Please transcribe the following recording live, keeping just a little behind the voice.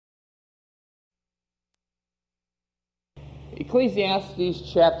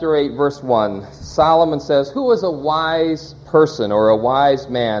Ecclesiastes chapter 8, verse 1, Solomon says, "Who is a wise person or a wise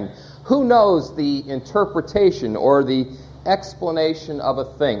man? Who knows the interpretation or the explanation of a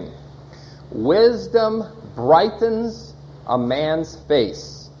thing? Wisdom brightens a man's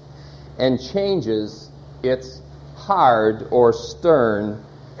face and changes its hard or stern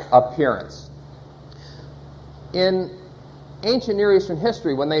appearance." In ancient Near Eastern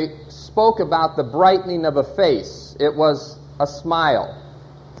history, when they spoke about the brightening of a face, it was a smile.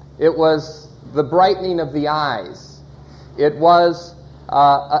 It was the brightening of the eyes. It was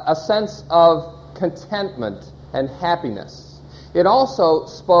a sense of contentment and happiness. It also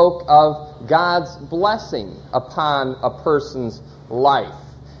spoke of God's blessing upon a person's life.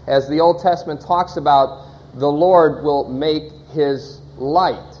 As the Old Testament talks about, the Lord will make His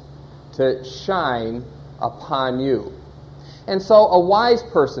light to shine upon you. And so a wise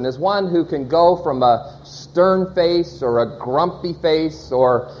person is one who can go from a stern face or a grumpy face,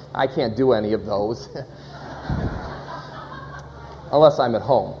 or I can't do any of those, unless I'm at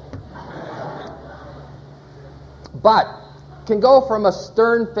home. But can go from a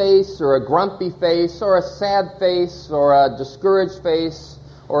stern face or a grumpy face or a sad face or a discouraged face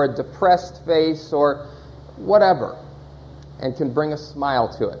or a depressed face or whatever, and can bring a smile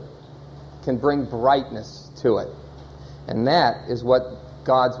to it, can bring brightness to it. And that is what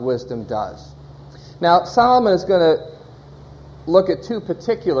God's wisdom does. Now, Solomon is going to look at two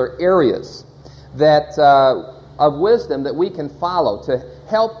particular areas that of wisdom that we can follow to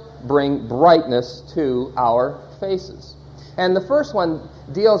help bring brightness to our faces. And the first one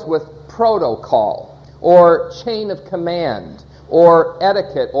deals with protocol, or chain of command, or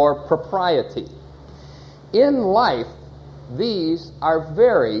etiquette, or propriety. In life, these are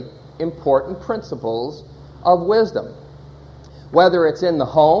very important principles of wisdom. Whether it's in the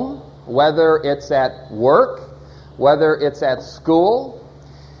home, whether it's at work, whether it's at school,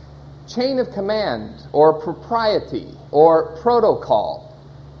 chain of command or propriety or protocol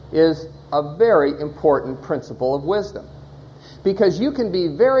is a very important principle of wisdom. Because you can be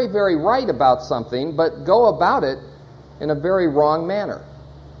very, very right about something, but go about it in a very wrong manner.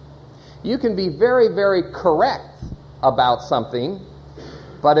 You can be very, very correct about something,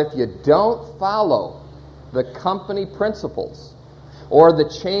 but if you don't follow the company principles, or the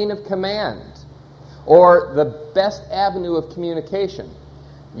chain of command, or the best avenue of communication,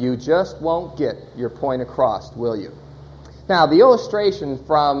 you just won't get your point across, will you? Now, the illustration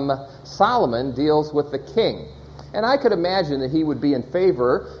from Solomon deals with the king. And I could imagine that he would be in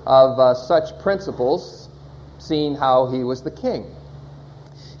favor of such principles, seeing how he was the king.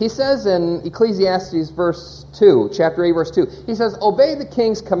 He says in Ecclesiastes chapter 8, verse 2, he says, "Obey the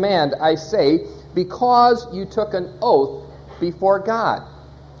king's command, I say, because you took an oath before God."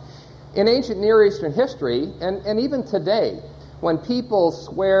 In ancient Near Eastern history, and even today, when people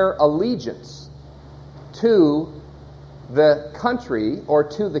swear allegiance to the country or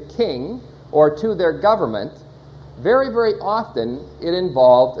to the king or to their government, very, very often it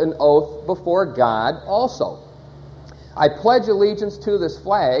involved an oath before God also. I pledge allegiance to this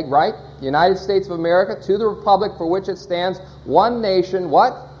flag, right? United States of America, to the republic for which it stands, one nation,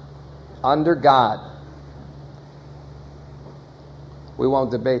 what? Under God. We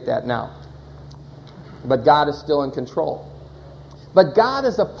won't debate that now. But God is still in control. But God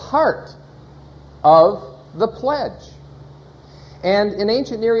is a part of the pledge. And in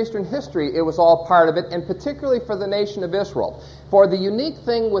ancient Near Eastern history, it was all part of it, and particularly for the nation of Israel. For the unique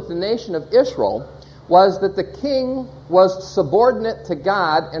thing with the nation of Israel was that the king was subordinate to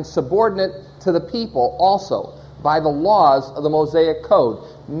God and subordinate to the people also by the laws of the Mosaic Code.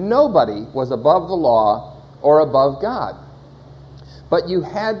 Nobody was above the law or above God. But you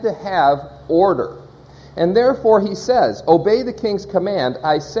had to have order. And therefore he says, "Obey the king's command,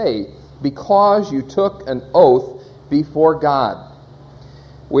 I say, because you took an oath before God."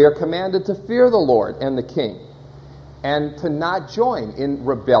 We are commanded to fear the Lord and the king, and to not join in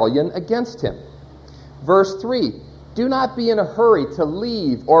rebellion against him. Verse 3, "Do not be in a hurry to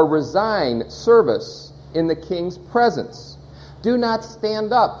leave or resign service in the king's presence. Do not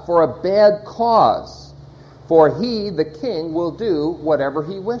stand up for a bad cause, for he, the king, will do whatever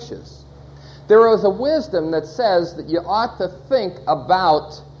he wishes." There is a wisdom that says that you ought to think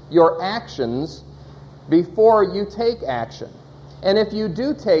about your actions before you take action. And if you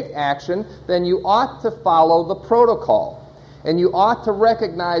do take action, then you ought to follow the protocol. And you ought to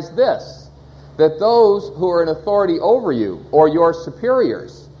recognize this, that those who are in authority over you, or your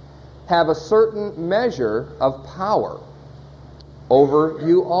superiors, have a certain measure of power over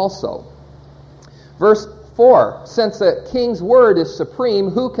you also. Verse 4, "Since the king's word is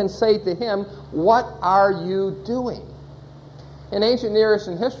supreme, who can say to him, 'What are you doing?'" In ancient Near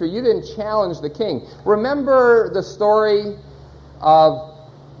Eastern history, you didn't challenge the king. Remember the story of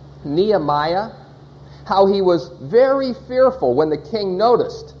Nehemiah? How he was very fearful when the king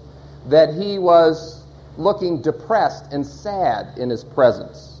noticed that he was looking depressed and sad in his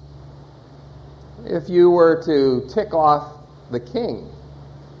presence. If you were to tick off the king,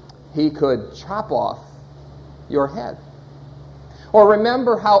 he could chop off your head. Or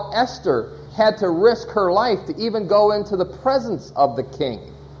remember how Esther had to risk her life to even go into the presence of the king.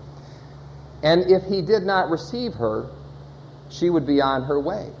 And if he did not receive her, she would be on her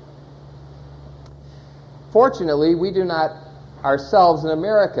way. Fortunately, we do not ourselves in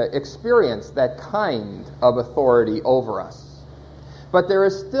America experience that kind of authority over us. But there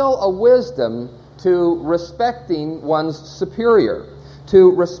is still a wisdom to respecting one's superior,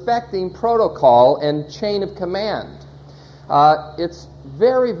 to respecting protocol and chain of command. It's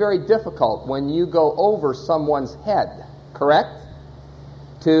very, very difficult when you go over someone's head, correct?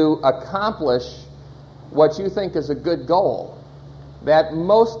 To accomplish what you think is a good goal. That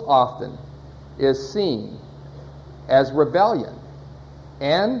most often is seen as rebellion,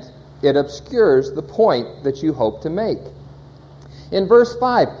 and it obscures the point that you hope to make. In verse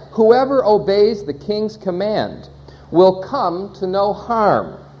 5, whoever obeys the king's command will come to no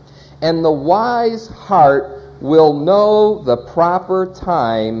harm, and the wise heart will know the proper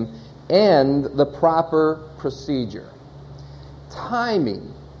time and the proper procedure.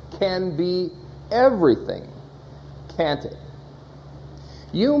 Timing can be everything, can't it?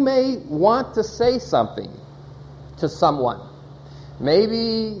 You may want to say something to someone.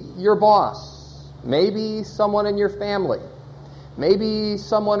 Maybe your boss, maybe someone in your family, maybe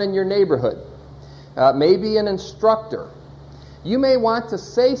someone in your neighborhood, maybe an instructor. You may want to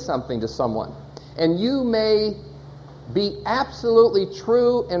say something to someone, and you may be absolutely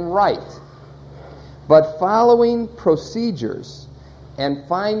true and right, but following procedures and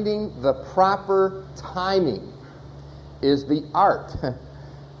finding the proper timing is the art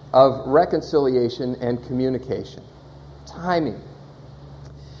of reconciliation and communication. Timing.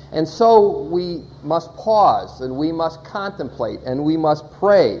 And so we must pause and we must contemplate and we must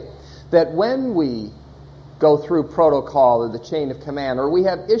pray that when we go through protocol or the chain of command, or we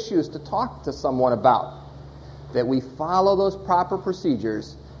have issues to talk to someone about, that we follow those proper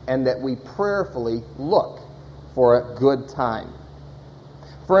procedures and that we prayerfully look for a good time.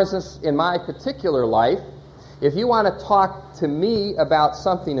 For instance, in my particular life, if you want to talk to me about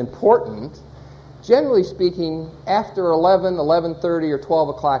something important, generally speaking, after 11, 11:30, or 12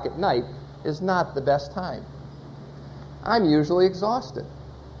 o'clock at night is not the best time. I'm usually exhausted.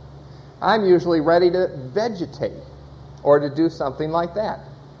 I'm usually ready to vegetate or to do something like that.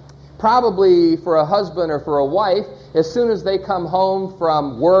 Probably for a husband or for a wife, as soon as they come home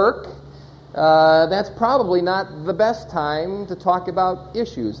from work, that's probably not the best time to talk about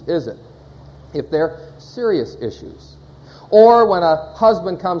issues, is it? If they're serious issues. Or when a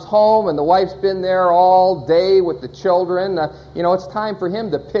husband comes home and the wife's been there all day with the children, it's time for him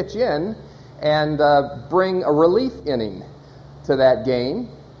to pitch in and bring a relief inning to that game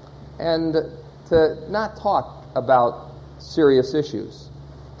and to not talk about serious issues.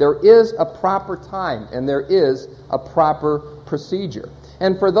 There is a proper time and there is a proper procedure.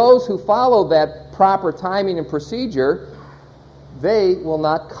 And for those who follow that proper timing and procedure, they will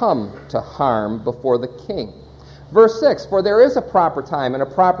not come to harm before the king. Verse 6, for there is a proper time and a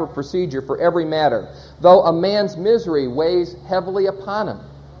proper procedure for every matter, though a man's misery weighs heavily upon him.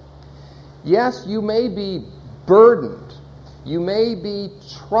 Yes, you may be burdened, you may be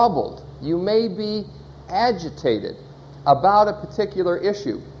troubled, you may be agitated about a particular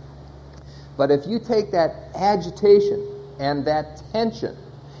issue. But if you take that agitation and that tension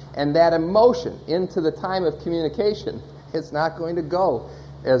and that emotion into the time of communication, it's not going to go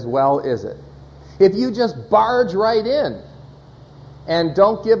as well, is it? If you just barge right in and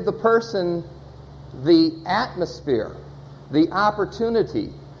don't give the person the atmosphere, the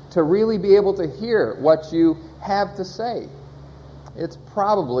opportunity to really be able to hear what you have to say, it's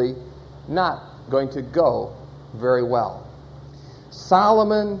probably not going to go very well.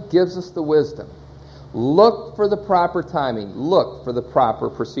 Solomon gives us the wisdom. Look for the proper timing. Look for the proper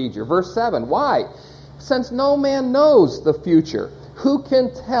procedure. Verse 7, why? Since no man knows the future, who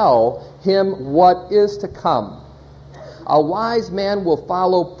can tell him what is to come? A wise man will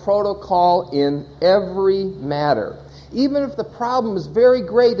follow protocol in every matter. Even if the problem is very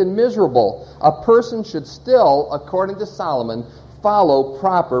great and miserable, a person should still, according to Solomon, follow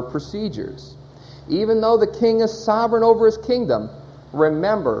proper procedures. Even though the king is sovereign over his kingdom,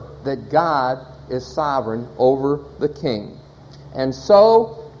 remember that God is sovereign over the king. And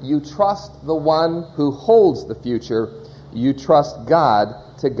so you trust the one who holds the future, You trust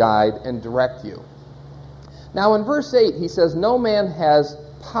God to guide and direct you. Now in verse 8 he says, no man has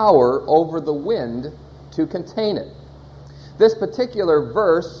power over the wind to contain it. This particular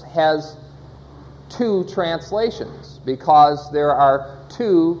verse has two translations because there are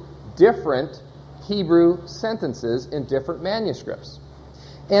two different Hebrew sentences in different manuscripts.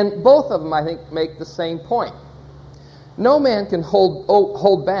 And both of them, I think, make the same point. No man can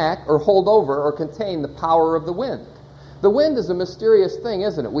hold back or hold over or contain the power of the wind. The wind is a mysterious thing,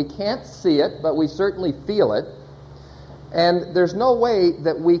 isn't it? We can't see it, but we certainly feel it. And there's no way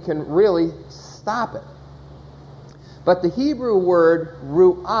that we can really stop it. But the Hebrew word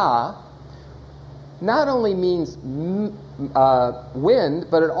ru'ah not only means wind,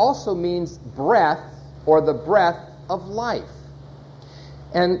 but it also means breath or the breath of life.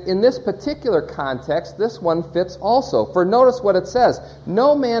 And in this particular context, this one fits also. For notice what it says.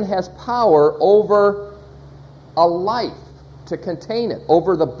 No man has power over a life to contain it,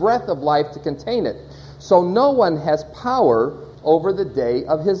 over the breath of life to contain it. So no one has power over the day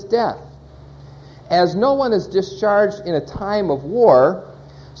of his death. As no one is discharged in a time of war,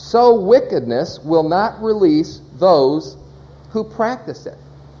 so wickedness will not release those who practice it.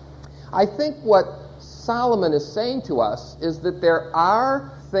 I think what Solomon is saying to us is that there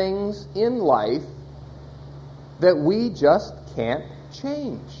are things in life that we just can't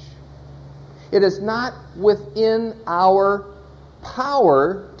change. It is not within our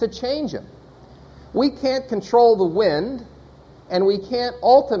power to change them. We can't control the wind, and we can't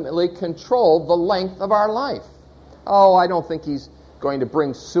ultimately control the length of our life. Oh, I don't think he's going to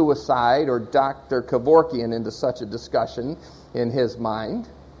bring suicide or Dr. Kevorkian into such a discussion in his mind.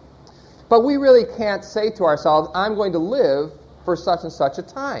 But we really can't say to ourselves, I'm going to live for such and such a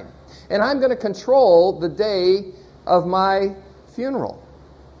time, and I'm going to control the day of my funeral.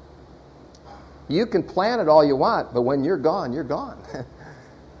 You can plan it all you want, but when you're gone, you're gone.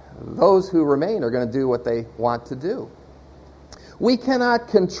 Those who remain are going to do what they want to do. We cannot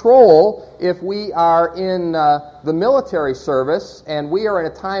control if we are in the military service and we are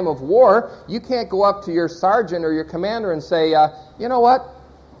in a time of war. You can't go up to your sergeant or your commander and say, you know what?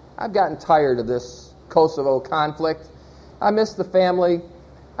 I've gotten tired of this Kosovo conflict. I miss the family.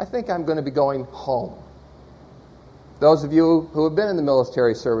 I think I'm going to be going home. Those of you who have been in the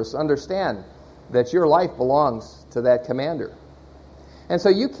military service understand that your life belongs to that commander. And so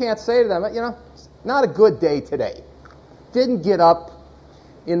you can't say to them, you know, it's not a good day today. Didn't get up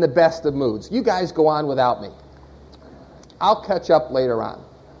in the best of moods. You guys go on without me. I'll catch up later on.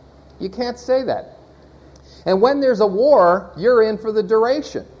 You can't say that. And when there's a war, you're in for the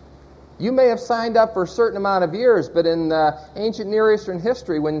duration. You may have signed up for a certain amount of years, but in ancient Near Eastern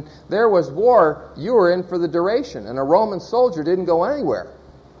history, when there was war, you were in for the duration. And a Roman soldier didn't go anywhere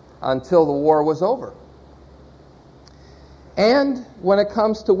until the war was over. And when it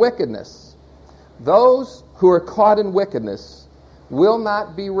comes to wickedness, those who are caught in wickedness will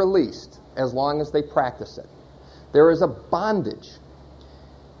not be released as long as they practice it. There is a bondage.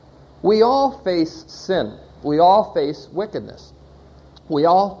 We all face sin. We all face wickedness. We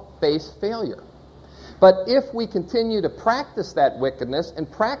all face failure. But if we continue to practice that wickedness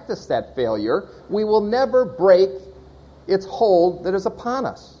and practice that failure, we will never break its hold that is upon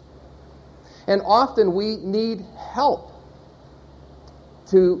us. And often we need help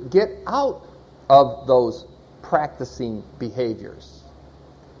to get out of those practicing behaviors.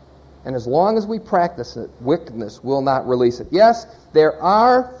 And as long as we practice it, wickedness will not release it. Yes, there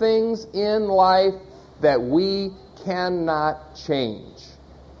are things in life that we cannot change.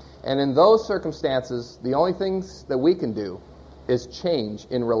 And in those circumstances, the only things that we can do is change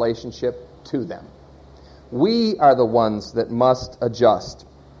in relationship to them. We are the ones that must adjust.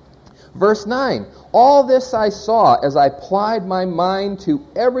 Verse 9, all this I saw as I applied my mind to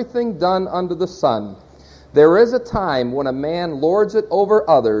everything done under the sun. There is a time when a man lords it over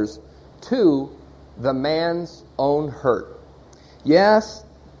others to the man's own hurt. Yes,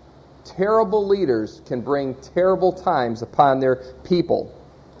 terrible leaders can bring terrible times upon their people.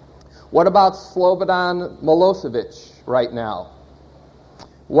 What about Slobodan Milosevic right now?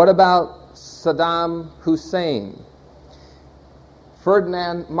 What about Saddam Hussein?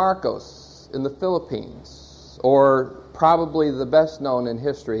 Ferdinand Marcos in the Philippines, or probably the best known in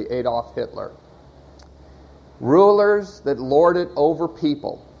history, Adolf Hitler. Rulers that lord it over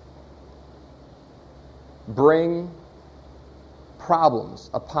people bring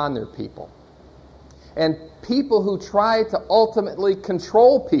problems upon their people. And people who try to ultimately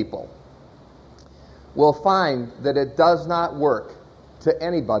control people will find that it does not work to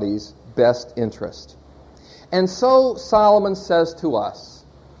anybody's best interest. And so Solomon says to us,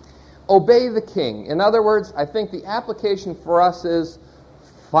 obey the king. In other words, I think the application for us is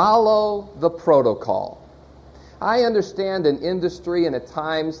follow the protocol. I understand in industry and at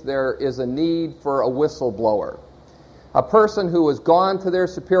times there is a need for a whistleblower. A person who has gone to their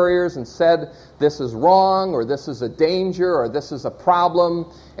superiors and said, this is wrong, or this is a danger, or this is a problem,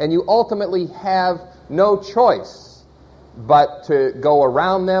 and you ultimately have no choice but to go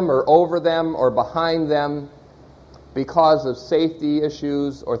around them or over them or behind them because of safety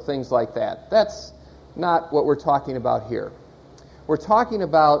issues or things like that. That's not what we're talking about here. We're talking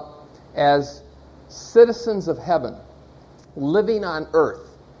about as citizens of heaven, living on earth.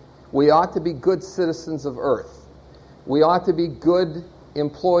 We ought to be good citizens of earth. We ought to be good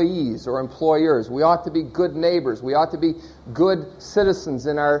employees or employers. We ought to be good neighbors. We ought to be good citizens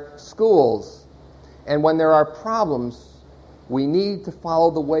in our schools. And when there are problems, we need to follow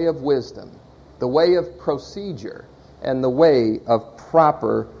the way of wisdom, the way of procedure, and the way of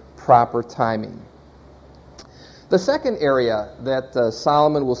proper timing. The second area that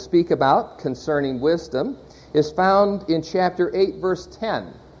Solomon will speak about concerning wisdom is found in chapter 8, verse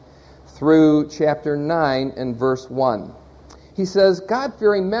 10 through chapter 9 and verse 1. He says,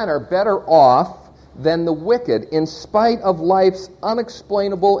 God-fearing men are better off than the wicked in spite of life's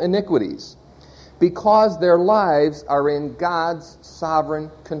unexplainable iniquities, because their lives are in God's sovereign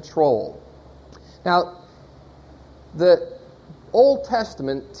control. Now, the Old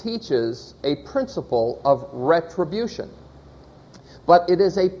Testament teaches a principle of retribution, but it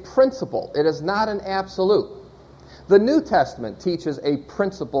is a principle. It is not an absolute. The New Testament teaches a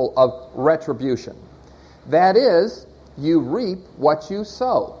principle of retribution. That is, you reap what you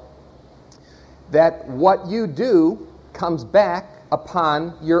sow. That what you do comes back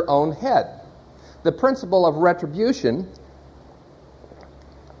upon your own head. The principle of retribution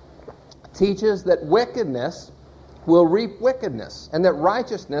teaches that wickedness will reap wickedness, and that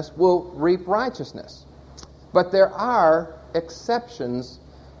righteousness will reap righteousness. But there are exceptions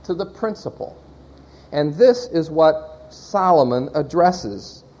to the principle. And this is what Solomon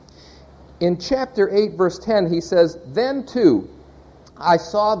addresses. In chapter 8, verse 10, he says, Then too I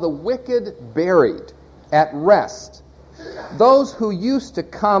saw the wicked buried at rest, those who used to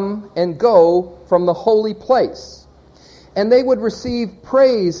come and go from the holy place. And they would receive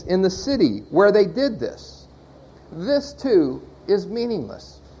praise in the city where they did this. This too is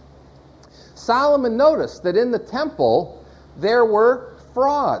meaningless. Solomon noticed that in the temple there were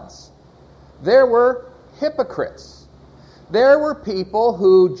frauds. There were hypocrites. There were people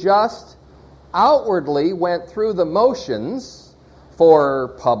who just outwardly went through the motions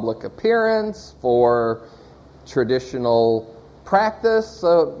for public appearance, for traditional practice.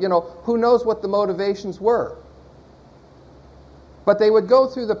 Who knows what the motivations were. But they would go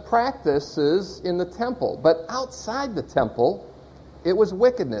through the practices in the temple. But outside the temple, it was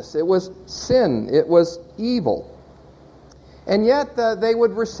wickedness. It was sin. It was evil. And yet they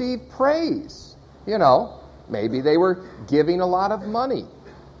would receive praise. Maybe they were giving a lot of money.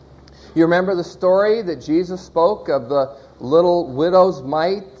 You remember the story that Jesus spoke of the little widow's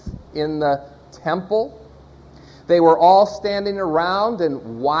mite in the temple? They were all standing around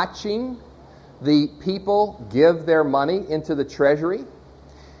and watching the people give their money into the treasury.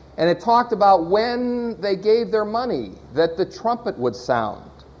 And it talked about when they gave their money that the trumpet would sound.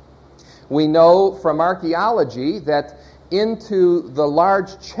 We know from archaeology that into the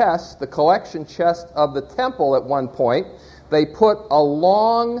large chest, the collection chest of the temple at one point, they put a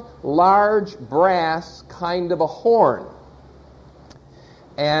long, large brass kind of a horn.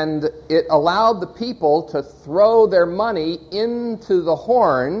 And it allowed the people to throw their money into the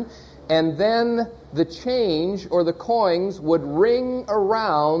horn, and then the change or the coins would ring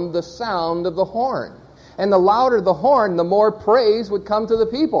around the sound of the horn. And the louder the horn, the more praise would come to the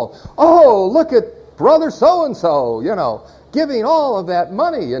people. Oh, look at brother so-and-so, giving all of that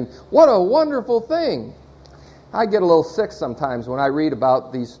money, and what a wonderful thing. I get a little sick sometimes when I read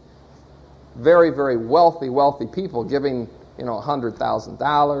about these very, very wealthy people giving,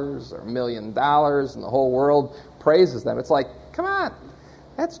 $100,000 or $1 million, and the whole world praises them. It's like, come on,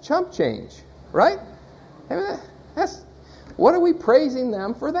 that's chump change, right? What are we praising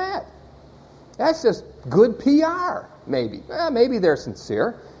them for that? That's just good PR, maybe. Maybe they're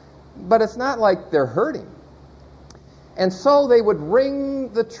sincere, but it's not like they're hurting. And so they would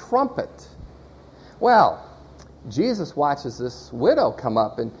ring the trumpet. Well, Jesus watches this widow come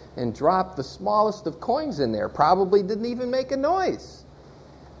up and drop the smallest of coins in there. Probably didn't even make a noise.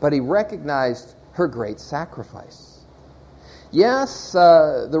 But he recognized her great sacrifice. Yes,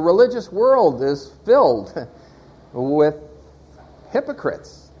 the religious world is filled with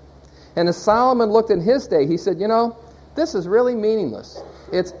hypocrites. And as Solomon looked in his day, he said, this is really meaningless.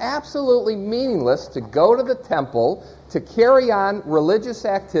 It's absolutely meaningless to go to the temple, to carry on religious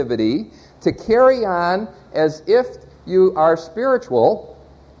activity, to carry on as if you are spiritual,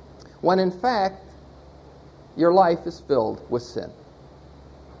 when in fact your life is filled with sin.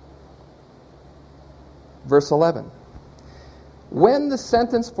 Verse 11. When the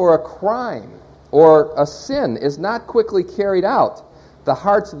sentence for a crime or a sin is not quickly carried out, the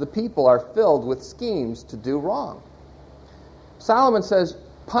hearts of the people are filled with schemes to do wrong. Solomon says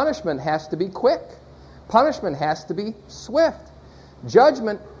punishment has to be quick. Punishment has to be swift.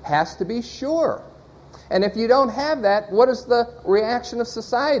 Judgment has to be sure. And if you don't have that, what is the reaction of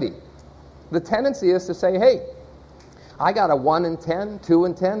society? The tendency is to say, hey, I got a 1 in 10, 2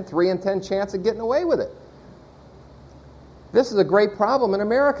 in 10, 3 in 10 chance of getting away with it. This is a great problem in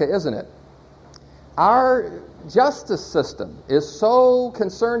America, isn't it? Our justice system is so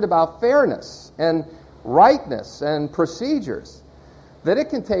concerned about fairness and rightness and procedures that it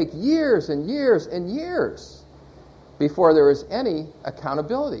can take years and years and years before there is any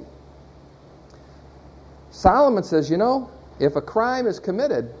accountability. Solomon says, you know, if a crime is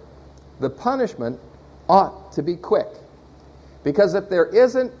committed, the punishment ought to be quick. Because if there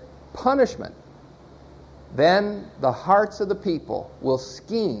isn't punishment, then the hearts of the people will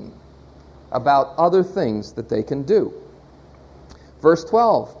scheme about other things that they can do. Verse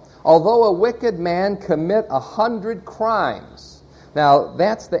 12, although a wicked man commit 100 crimes. Now,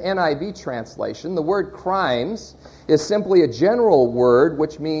 that's the NIV translation. The word crimes is simply a general word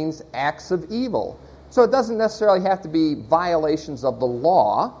which means acts of evil. So it doesn't necessarily have to be violations of the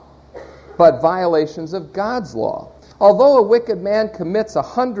law, but violations of God's law. Although a wicked man commits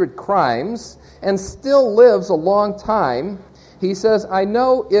 100 crimes and still lives a long time, he says, I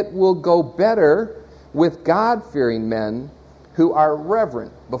know it will go better with God-fearing men who are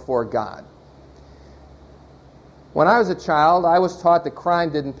reverent before God. When I was a child, I was taught that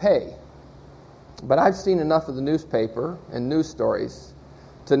crime didn't pay. But I've seen enough of the newspaper and news stories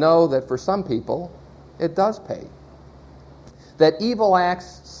to know that for some people, it does pay. That evil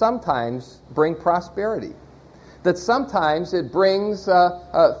acts sometimes bring prosperity. That sometimes it brings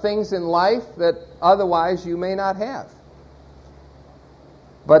things in life that otherwise you may not have.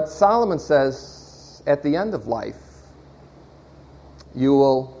 But Solomon says, at the end of life, you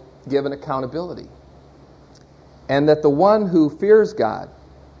will give an accountability. And that the one who fears God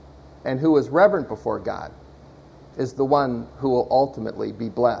and who is reverent before God is the one who will ultimately be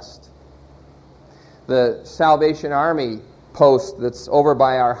blessed. The Salvation Army post that's over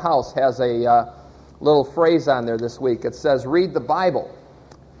by our house has a little phrase on there this week. It says, read the Bible.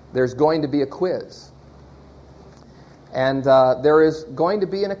 There's going to be a quiz. And there is going to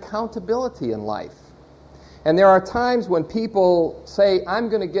be an accountability in life. And there are times when people say, I'm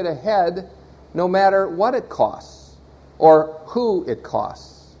going to get ahead no matter what it costs or who it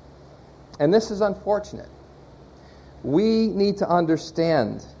costs. And this is unfortunate. We need to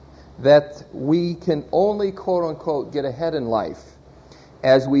understand that we can only, quote unquote, get ahead in life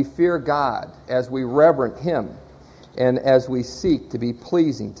as we fear God, as we reverent Him, and as we seek to be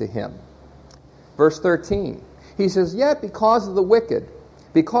pleasing to Him. Verse 13, he says, yet because the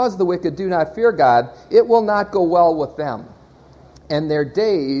wicked do not fear God, it will not go well with them, and their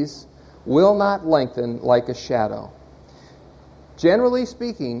days will not lengthen like a shadow. Generally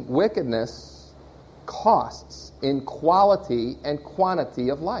speaking, wickedness costs in quality and quantity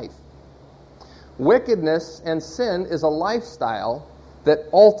of life. Wickedness and sin is a lifestyle that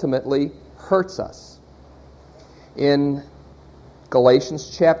ultimately hurts us. In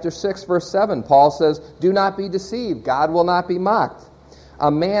Galatians chapter 6, verse 7, Paul says, do not be deceived. God will not be mocked.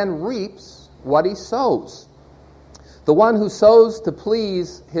 A man reaps what he sows. The one who sows to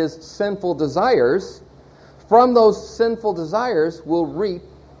please his sinful desires, from those sinful desires will reap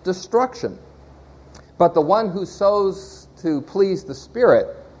destruction. But the one who sows to please the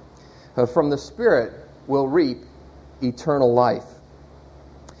Spirit, from the Spirit will reap eternal life.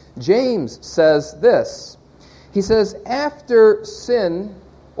 James says this. He says, after sin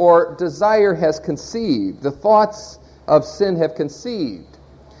or desire has conceived, the thoughts of sin have conceived,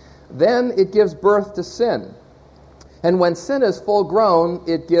 then it gives birth to sin. And when sin is full grown,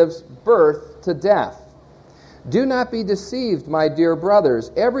 it gives birth to death. Do not be deceived, my dear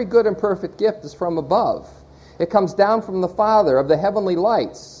brothers. Every good and perfect gift is from above. It comes down from the Father of the heavenly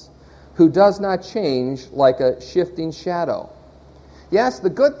lights, who does not change like a shifting shadow. Yes, the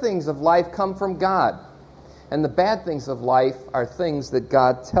good things of life come from God, and the bad things of life are things that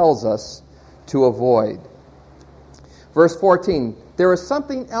God tells us to avoid. Verse 14, there is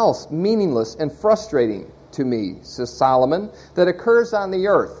something else meaningless and frustrating to me, says Solomon, that occurs on the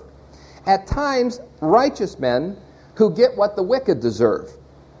earth. At times, righteous men who get what the wicked deserve.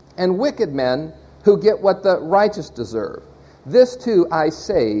 and wicked men who get what the righteous deserve. This too, I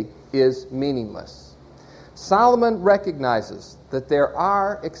say, is meaningless. Solomon recognizes that there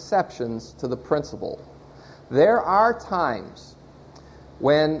are exceptions to the principle. There are times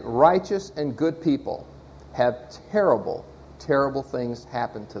when righteous and good people have terrible, terrible things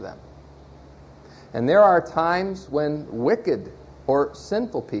happen to them. And there are times when wicked or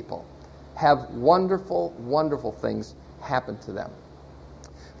sinful people have wonderful, wonderful things happen to them.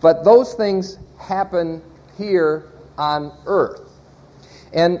 But those things happen here on earth.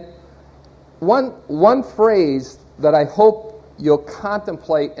 And one phrase that I hope you'll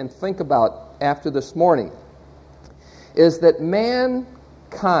contemplate and think about after this morning is that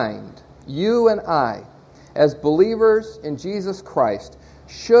mankind, you and I, as believers in Jesus Christ,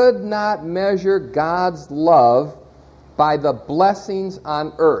 should not measure God's love by the blessings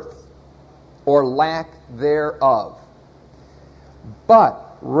on earth or lack thereof,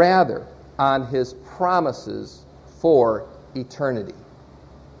 but rather on His promises for eternity.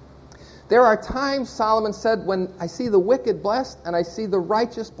 There are times, Solomon said, when I see the wicked blessed and I see the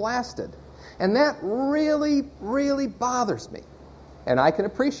righteous blasted. And that really, really bothers me. And I can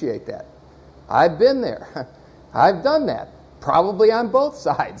appreciate that. I've been there. I've done that. Probably on both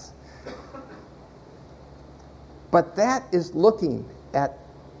sides. But that is looking at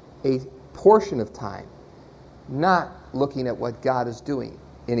a portion of time, not looking at what God is doing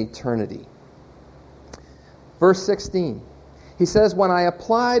in eternity. Verse 16, he says, when I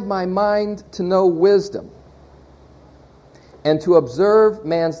applied my mind to know wisdom and to observe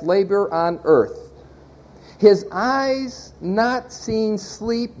man's labor on earth, his eyes not seeing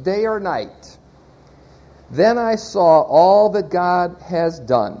sleep day or night, then I saw all that God has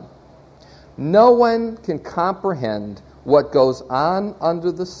done. No one can comprehend what goes on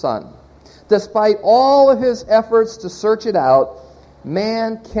under the sun. Despite all of his efforts to search it out,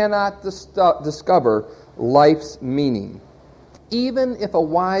 man cannot discover life's meaning. Even if a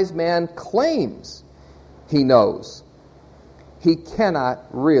wise man claims he knows, he cannot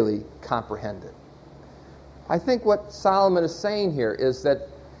really comprehend it. I think what Solomon is saying here is that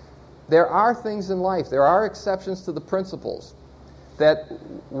there are things in life, there are exceptions to the principles that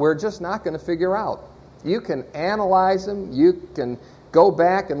we're just not going to figure out. You can analyze them, you can go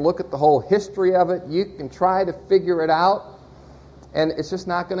back and look at the whole history of it, you can try to figure it out, and it's just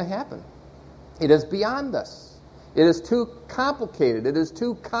not going to happen. It is beyond us. It is too complicated. It is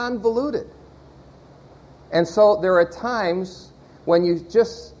too convoluted. And so there are times when you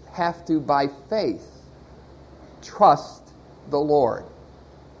just have to, by faith, trust the Lord.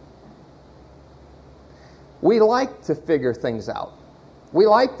 We like to figure things out. We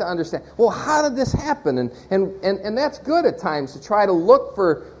like to understand, well, how did this happen? And that's good at times to try to look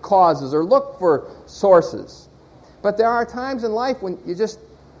for causes or look for sources. But there are times in life when it just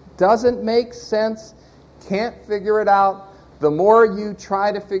doesn't make sense, can't figure it out. The more you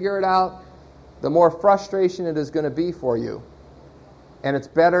try to figure it out, the more frustration it is going to be for you. And it's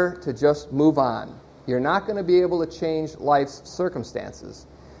better to just move on. You're not going to be able to change life's circumstances,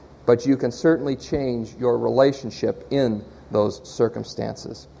 but you can certainly change your relationship in those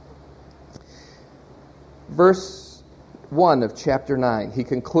circumstances. Verse 1 of chapter 9, he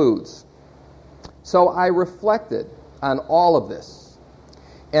concludes, so I reflected on all of this,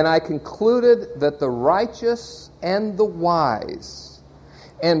 and I concluded that the righteous and the wise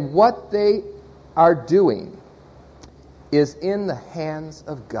and what they are doing is in the hands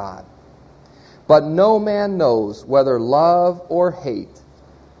of God. But no man knows whether love or hate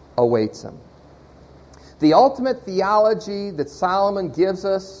awaits him. The ultimate theology that Solomon gives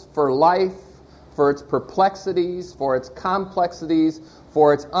us for life, for its perplexities, for its complexities,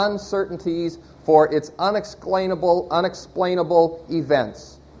 for its uncertainties, for its unexplainable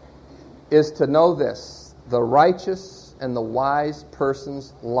events, is to know this: the righteous and the wise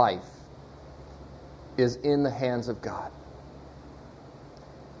person's life is in the hands of God.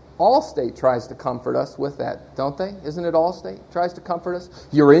 Allstate tries to comfort us with that, don't they? Isn't it Allstate tries to comfort us?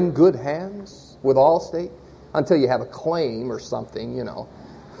 You're in good hands with Allstate until you have a claim or something, you know.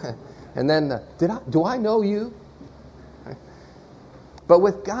 And then, do I know you? But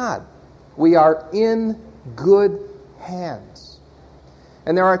with God, we are in good hands.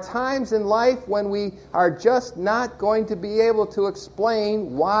 And there are times in life when we are just not going to be able to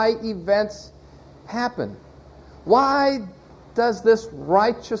explain why events happen. Why does this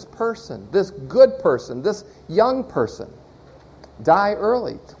righteous person, this good person, this young person die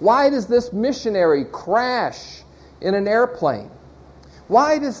early? Why does this missionary crash in an airplane?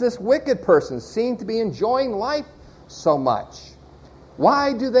 Why does this wicked person seem to be enjoying life so much?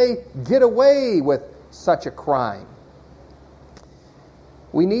 Why do they get away with such a crime?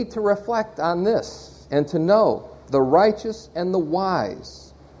 We need to reflect on this and to know the righteous and the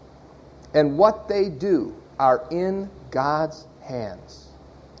wise and what they do are in God's hands.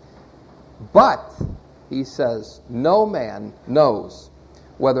 But, he says, no man knows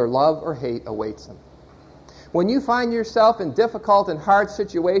whether love or hate awaits him. When you find yourself in difficult and hard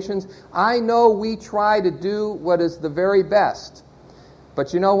situations, I know we try to do what is the very best.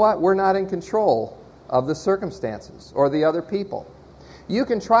 But you know what? We're not in control of the circumstances or the other people. You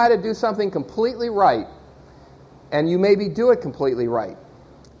can try to do something completely right, and you maybe do it completely right.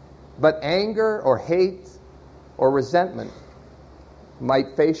 But anger or hate or resentment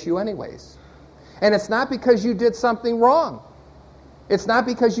might face you anyways. And it's not because you did something wrong. It's not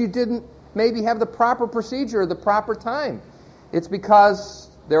because you didn't maybe have the proper procedure or the proper time. It's because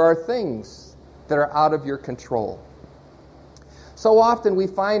there are things that are out of your control. So often we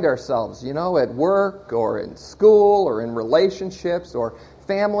find ourselves, at work or in school or in relationships or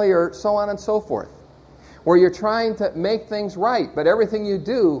family or so on and so forth, where you're trying to make things right, but everything you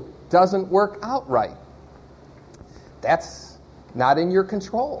do doesn't work out right. That's not in your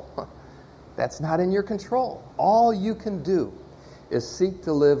control. That's not in your control. All you can do is seek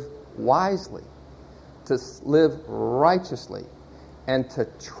to live wisely, to live righteously, and to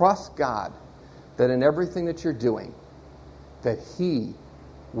trust God that in everything that you're doing, that He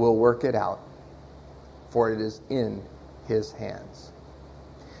will work it out, for it is in His hands.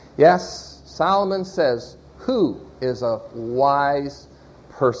 Yes, Solomon says, who is a wise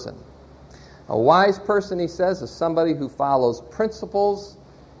person? A wise person, he says, is somebody who follows principles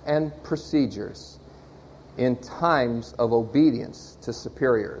and procedures in times of obedience to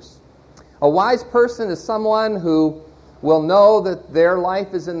superiors. A wise person is someone who will know that their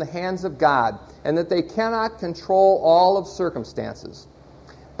life is in the hands of God and that they cannot control all of circumstances,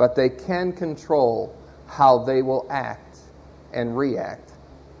 but they can control how they will act and react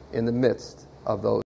in the midst of those